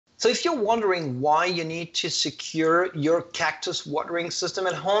So if you're wondering why you need to secure your cactus watering system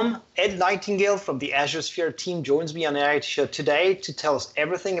at home, Ed Nightingale from the Azure Sphere team joins me on the IoT Show today to tell us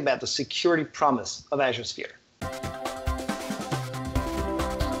everything about the security promise of Azure Sphere.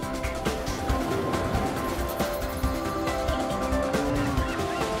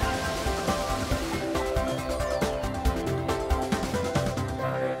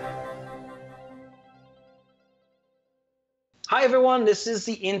 Hi everyone, this is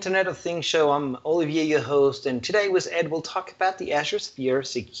the Internet of Things show. I'm Olivier, your host, and today with Ed, we'll talk about the Azure Sphere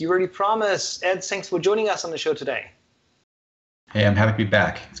security promise. Ed, thanks for joining us on the show today. Hey, I'm happy to be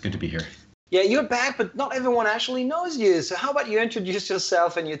back. It's good to be here. Yeah, you're back, but not everyone actually knows you. So how about you introduce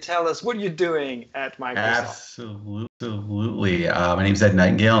yourself and you tell us what you're doing at Microsoft? Absolutely. My name is Ed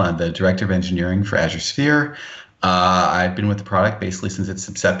Nightingale. I'm the Director of Engineering for Azure Sphere. I've been with the product basically since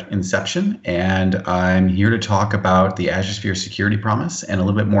its inception, and I'm here to talk about the Azure Sphere security promise and a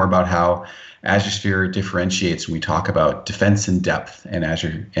little bit more about how Azure Sphere differentiates when we talk about defense in depth and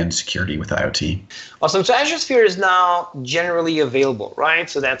Azure and security with IoT. Awesome. So Azure Sphere is now generally available, right?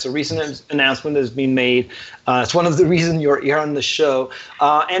 So that's a recent announcement that's been made. It's one of the reasons you're here on the show.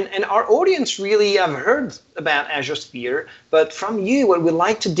 And our audience really have heard about Azure Sphere, but from you, what we'd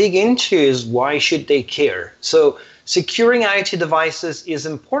like to dig into is why should they care? So securing IoT devices is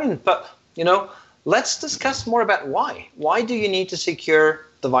important, but let's discuss more about why. Why do you need to secure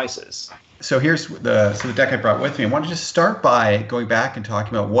devices? So here's the deck I brought with me. I wanted to start by going back and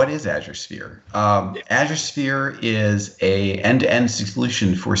talking about what is Azure Sphere. Azure Sphere is an end-to-end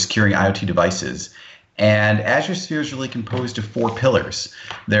solution for securing IoT devices. And Azure Sphere is really composed of 4 pillars.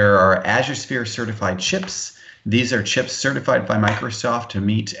 There are Azure Sphere certified chips. These are chips certified by Microsoft to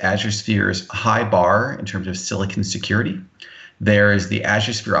meet Azure Sphere's high bar in terms of silicon security. There is the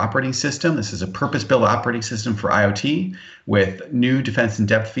Azure Sphere operating system. This is a purpose-built operating system for IoT with new defense in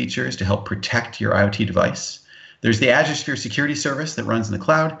depth features to help protect your IoT device. There's the Azure Sphere security service that runs in the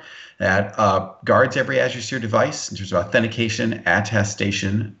cloud that guards every Azure Sphere device in terms of authentication,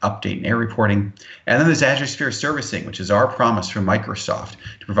 attestation, update, and error reporting. And then there's Azure Sphere servicing, which is our promise from Microsoft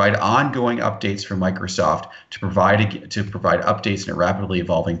to provide ongoing updates from Microsoft to provide updates in a rapidly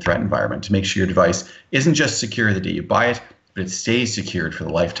evolving threat environment to make sure your device isn't just secure the day you buy it, but it stays secured for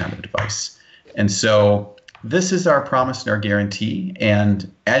the lifetime of the device. And so this is our promise and our guarantee. And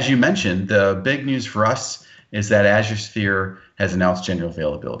as you mentioned, the big news for us is that Azure Sphere has announced general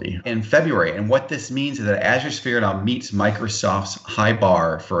availability in February. And what this means is that Azure Sphere now meets Microsoft's high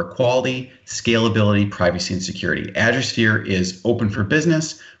bar for quality, scalability, privacy, and security. Azure Sphere is open for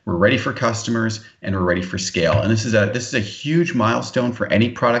business. We're ready for customers, and we're ready for scale. And this is a huge milestone for any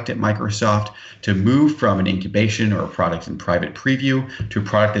product at Microsoft to move from an incubation or a product in private preview to a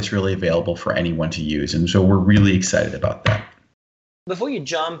product that's really available for anyone to use. And so we're really excited about that. Before you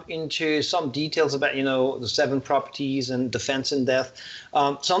jump into some details about, the 7 properties and defense in depth,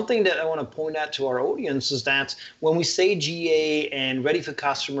 something that I want to point out to our audience is that when we say GA and ready for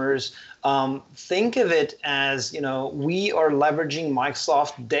customers, think of it as, we are leveraging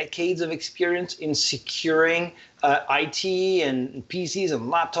Microsoft's decades of experience in securing IT and PCs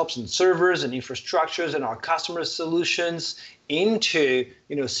and laptops and servers and infrastructures and our customers' solutions into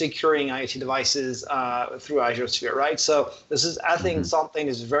securing IoT devices through Azure Sphere, right? So this is, I think, something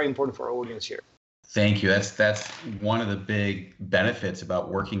that's very important for our audience here. Thank you. That's one of the big benefits about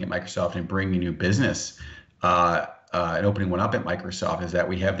working at Microsoft and bringing new business and opening one up at Microsoft is that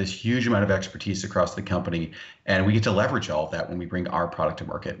we have this huge amount of expertise across the company, and we get to leverage all of that when we bring our product to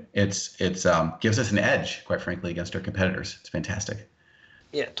market. It gives us an edge, quite frankly, against our competitors. It's fantastic.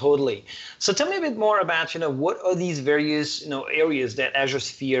 Yeah, totally. So tell me a bit more about, what are these various, areas that Azure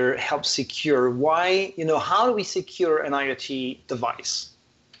Sphere helps secure? Why, how do we secure an IoT device?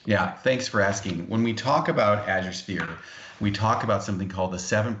 Yeah, thanks for asking. When we talk about Azure Sphere, we talk about something called the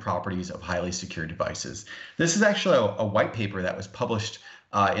 7 properties of highly secure devices. This is actually a white paper that was published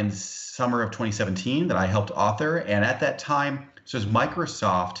in summer of 2017 that I helped author. And at that time, so it was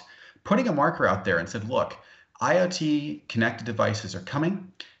Microsoft putting a marker out there and said, look, IoT connected devices are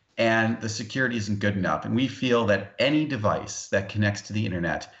coming and the security isn't good enough. And we feel that any device that connects to the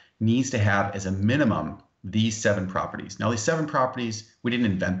internet needs to have as a minimum these 7 properties. Now, these 7 properties, we didn't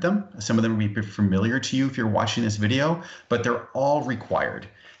invent them. Some of them will be familiar to you if you're watching this video, but they're all required.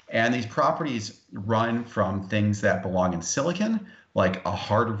 And these properties run from things that belong in silicon, like a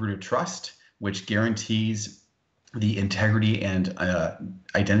hard root of trust, which guarantees the integrity and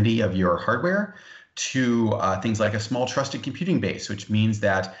identity of your hardware, to things like a small trusted computing base, which means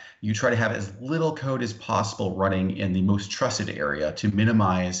that you try to have as little code as possible running in the most trusted area to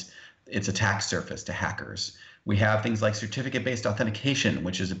minimize its attack surface to hackers. We have things like certificate-based authentication,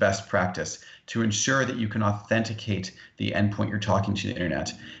 which is a best practice to ensure that you can authenticate the endpoint you're talking to the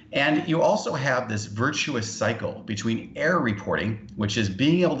internet. And you also have this virtuous cycle between error reporting, which is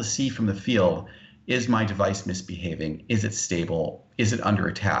being able to see from the field, is my device misbehaving? Is it stable? Is it under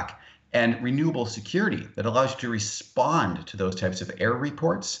attack? And renewable security that allows you to respond to those types of error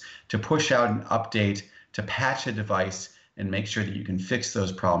reports, to push out an update, to patch a device, and make sure that you can fix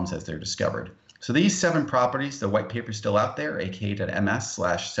those problems as they're discovered. So these 7 properties, the white paper is still out there,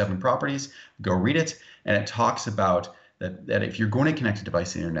 aka.ms/7properties. Go read it. And it talks about that if you're going to connect a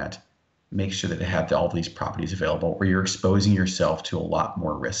device to the internet, make sure that they have all these properties available, or you're exposing yourself to a lot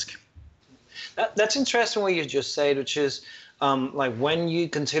more risk. That's interesting what you just said, which is like when you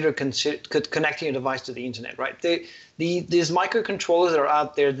consider connecting a device to the internet, right? These microcontrollers that are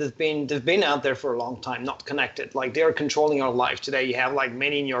out there, they've been out there for a long time, not connected. Like they're controlling our life today. You have like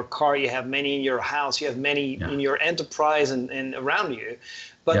many in your car, you have many in your house, you have many in your enterprise and around you.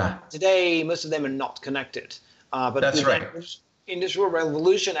 But today, most of them are not connected. But that's right. Industrial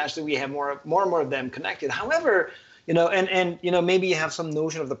revolution, actually, we have more and more of them connected. However, and maybe you have some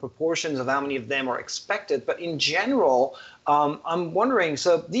notion of the proportions of how many of them are expected, but in general, I'm wondering,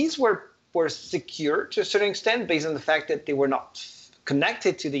 so these were secure to a certain extent based on the fact that they were not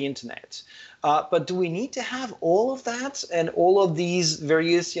connected to the internet. But do we need to have all of that and all of these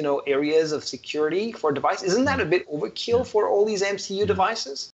various, areas of security for devices? Isn't that a bit overkill for all these MCU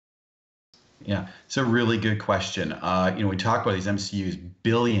devices? Yeah, it's a really good question. We talk about these MCUs,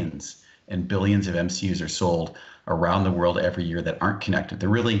 billions and billions of MCUs are sold around the world every year that aren't connected. They're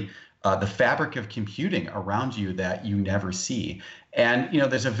really the fabric of computing around you that you never see. And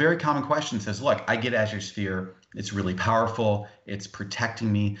there's a very common question that says, look, I get Azure Sphere. It's really powerful. It's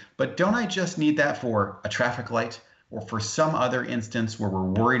protecting me. But don't I just need that for a traffic light or for some other instance where we're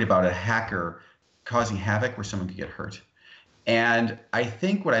worried about a hacker causing havoc where someone could get hurt? And I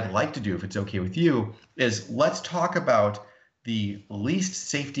think what I'd like to do, if it's okay with you, is let's talk about the least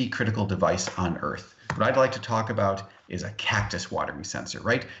safety critical device on Earth. What I'd like to talk about is a cactus watering sensor,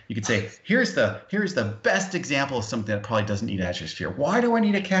 right? You could say, here's the best example of something that probably doesn't need Azure Sphere. Why do I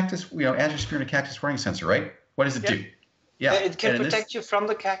need a cactus, Azure Sphere and a cactus watering sensor, right? What does it do? Yeah, it can protect you from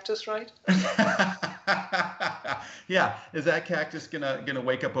the cactus, right? Yeah, is that cactus gonna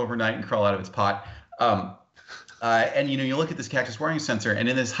wake up overnight and crawl out of its pot? And you look at this cactus watering sensor, and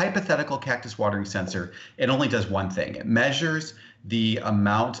in this hypothetical cactus watering sensor, it only does one thing. It measures the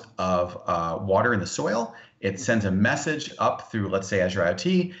amount of water in the soil. It sends a message up through, let's say, Azure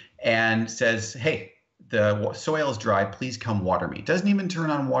IoT, and says, hey, the soil is dry, please come water me. It doesn't even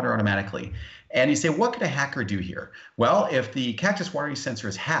turn on water automatically. And you say, what could a hacker do here? Well, if the cactus watering sensor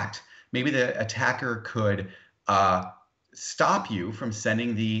is hacked, maybe the attacker could stop you from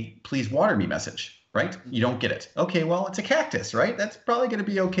sending the please water me message. Right? You don't get it. Okay, well, it's a cactus, right? That's probably going to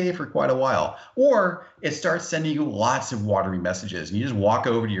be okay for quite a while. Or it starts sending you lots of watery messages, and you just walk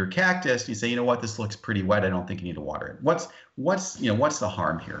over to your cactus and you say, you know what, this looks pretty wet. I don't think you need to water it. What's the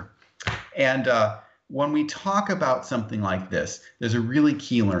harm here? And when we talk about something like this, there's a really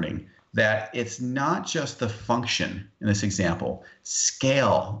key learning that it's not just the function in this example.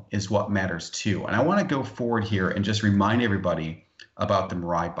 Scale is what matters too. And I want to go forward here and just remind everybody about the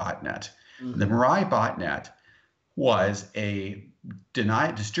Mirai botnet. The Mirai botnet was a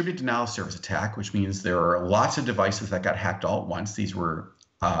distributed denial of service attack, which means there are lots of devices that got hacked all at once. These were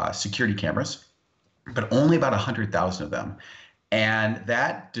security cameras, but only about 100,000 of them. And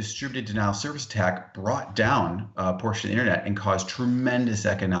that distributed denial of service attack brought down a portion of the internet and caused tremendous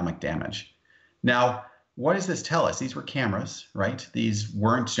economic damage. Now, what does this tell us? These were cameras, right? These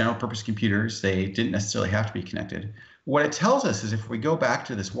weren't general purpose computers. They didn't necessarily have to be connected. What it tells us is if we go back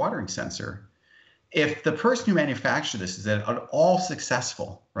to this watering sensor, if the person who manufactured this is at all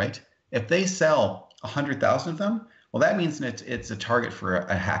successful, right? If they sell 100,000 of them, well, that means that it's a target for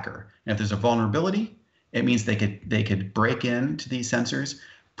a hacker. And if there's a vulnerability, it means they could break into these sensors,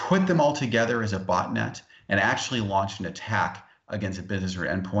 put them all together as a botnet, and actually launch an attack against a business or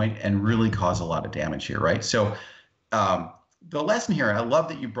endpoint and really cause a lot of damage here, right? So the lesson here, I love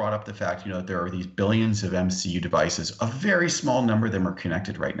that you brought up the fact, that there are these billions of MCU devices. A very small number of them are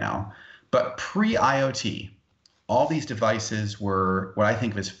connected right now. But pre-IoT, all these devices were what I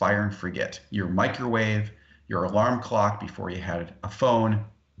think of as fire and forget. Your microwave, your alarm clock before you had a phone.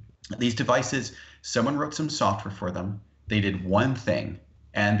 These devices, someone wrote some software for them. They did one thing.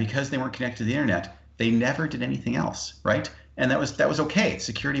 And because they weren't connected to the internet, they never did anything else, right? And that was okay.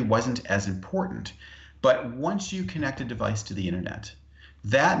 Security wasn't as important. But once you connect a device to the internet,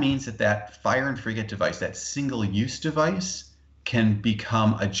 that means that fire and forget device, that single-use device, can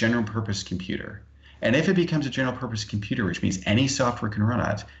become a general purpose computer. And if it becomes a general purpose computer, which means any software can run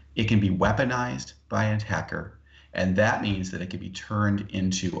on it, it can be weaponized by an attacker. And that means that it can be turned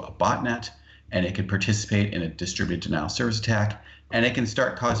into a botnet, and it could participate in a distributed denial of service attack, and it can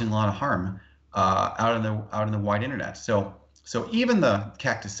start causing a lot of harm out in the wide internet. So even the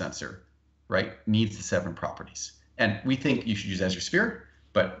cactus sensor, right, needs the 7 properties. And we think you should use Azure Sphere,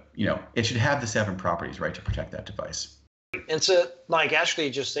 but it should have the 7 properties, right, to protect that device. And so, like, actually,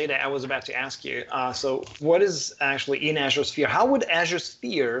 just say that I was about to ask you. So, what is actually in Azure Sphere? How would Azure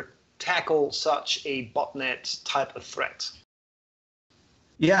Sphere tackle such a botnet type of threat?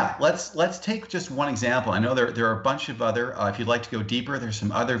 Yeah, let's take just one example. I know there are a bunch of other. If you'd like to go deeper, there's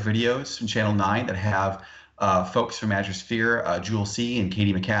some other videos from Channel 9 that have folks from Azure Sphere, Jewel C. and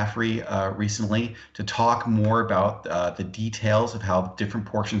Katie McCaffrey recently, to talk more about the details of how different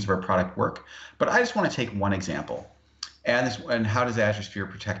portions of our product work. But I just want to take one example, and how does Azure Sphere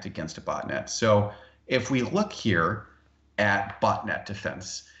protect against a botnet? So if we look here at botnet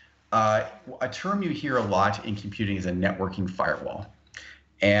defense, a term you hear a lot in computing is a networking firewall.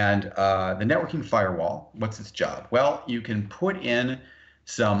 And the networking firewall, what's its job? Well, you can put in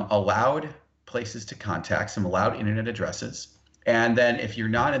some allowed places to contact, some allowed internet addresses. And then if you're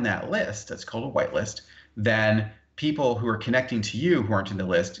not in that list, that's called a whitelist, then people who are connecting to you who aren't in the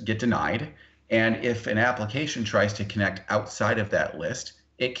list get denied. And if an application tries to connect outside of that list,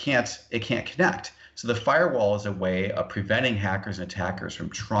 it can't connect. So the firewall is a way of preventing hackers and attackers from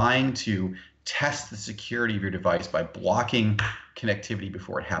trying to test the security of your device by blocking connectivity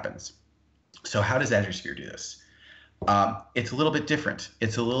before it happens. So how does Azure Sphere do this? It's a little bit different.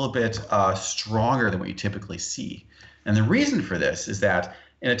 It's a little bit stronger than what you typically see. And the reason for this is that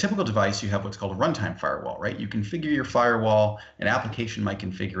in a typical device, you have what's called a runtime firewall, right? You configure your firewall, an application might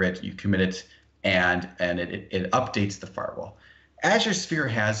configure it, you commit it, and it updates the firewall. Azure Sphere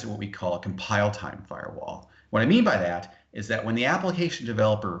has what we call a compile time firewall. What I mean by that is that when the application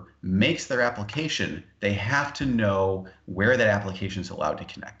developer makes their application, they have to know where that application is allowed to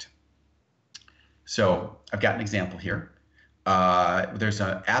connect. So I've got an example here. There's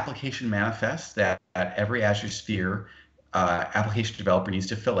an application manifest that every Azure Sphere application developer needs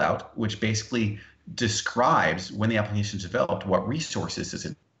to fill out, which basically describes when the application is developed, what resources is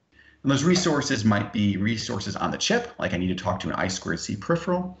it. And those resources might be resources on the chip, like I need to talk to an I2C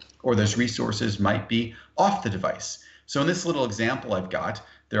peripheral, or those resources might be off the device. So in this little example I've got,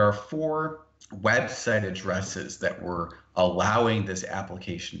 there are 4 website addresses that we're allowing this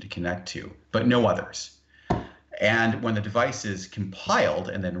application to connect to, but no others. And when the device is compiled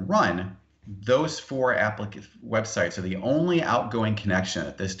and then run, those 4 websites are the only outgoing connection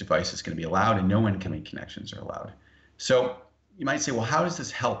that this device is going to be allowed, and no incoming connections are allowed. So you might say, well, how does this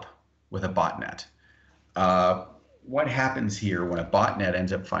help with a botnet? What happens here when a botnet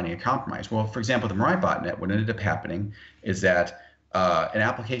ends up finding a compromise? Well, for example, the Mirai botnet, what ended up happening is that an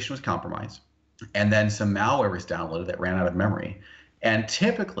application was compromised, and then some malware was downloaded that ran out of memory. And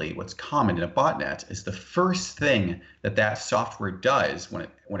typically what's common in a botnet is the first thing that software does when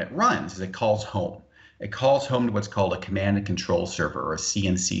it runs is it calls home. It calls home to what's called a command and control server, or a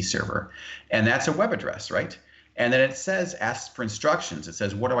CNC server. And that's a web address, right? And then it asks for instructions. It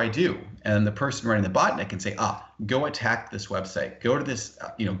says, what do I do? And the person running the botnet can say, go attack this website, go to this,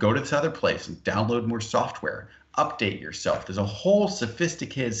 go to this other place and download more software, update yourself. There's a whole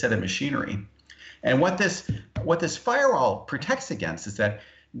sophisticated set of machinery. And what this firewall protects against is that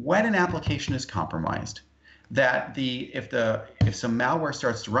when an application is compromised, that if some malware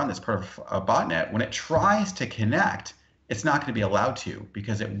starts to run that's part of a botnet, when it tries to connect, it's not going to be allowed to,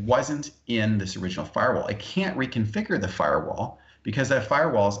 because it wasn't in this original firewall. It can't reconfigure the firewall because that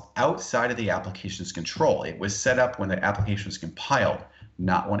firewall is outside of the application's control. It was set up when the application was compiled,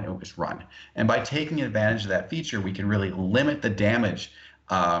 not when it was run. And by taking advantage of that feature, we can really limit the damage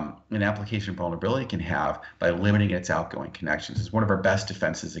an application vulnerability can have by limiting its outgoing connections. It's one of our best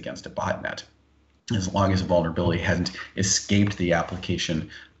defenses against a botnet, as long as a vulnerability hasn't escaped the application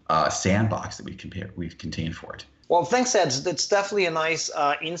sandbox that we've contained for it. Well, thanks, Ed. That's definitely a nice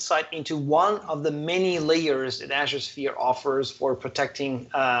insight into one of the many layers that Azure Sphere offers for protecting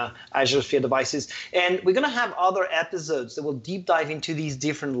Azure Sphere devices. And we're going to have other episodes that will deep dive into these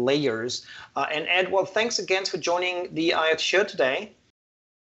different layers. And Ed, well, thanks again for joining the IoT show today.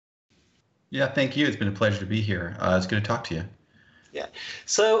 Yeah, thank you. It's been a pleasure to be here. It's good to talk to you. Yeah.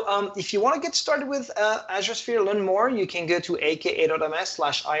 So if you want to get started with Azure Sphere, learn more, you can go to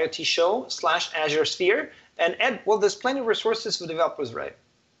aka.ms/IoT show/Azure Sphere. And Ed, well, there's plenty of resources for developers, right?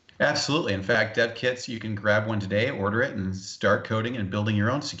 Absolutely. In fact, dev kits, you can grab one today, order it, and start coding and building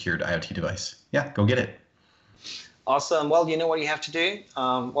your own secured IoT device. Yeah, go get it. Awesome. Well, you know what you have to do.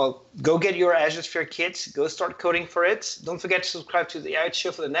 Well, go get your Azure Sphere kits. Go start coding for it. Don't forget to subscribe to the AI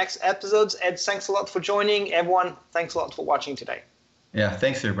Show for the next episodes. Ed, thanks a lot for joining. Everyone, thanks a lot for watching today. Yeah,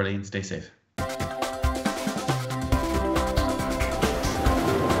 thanks everybody, and stay safe.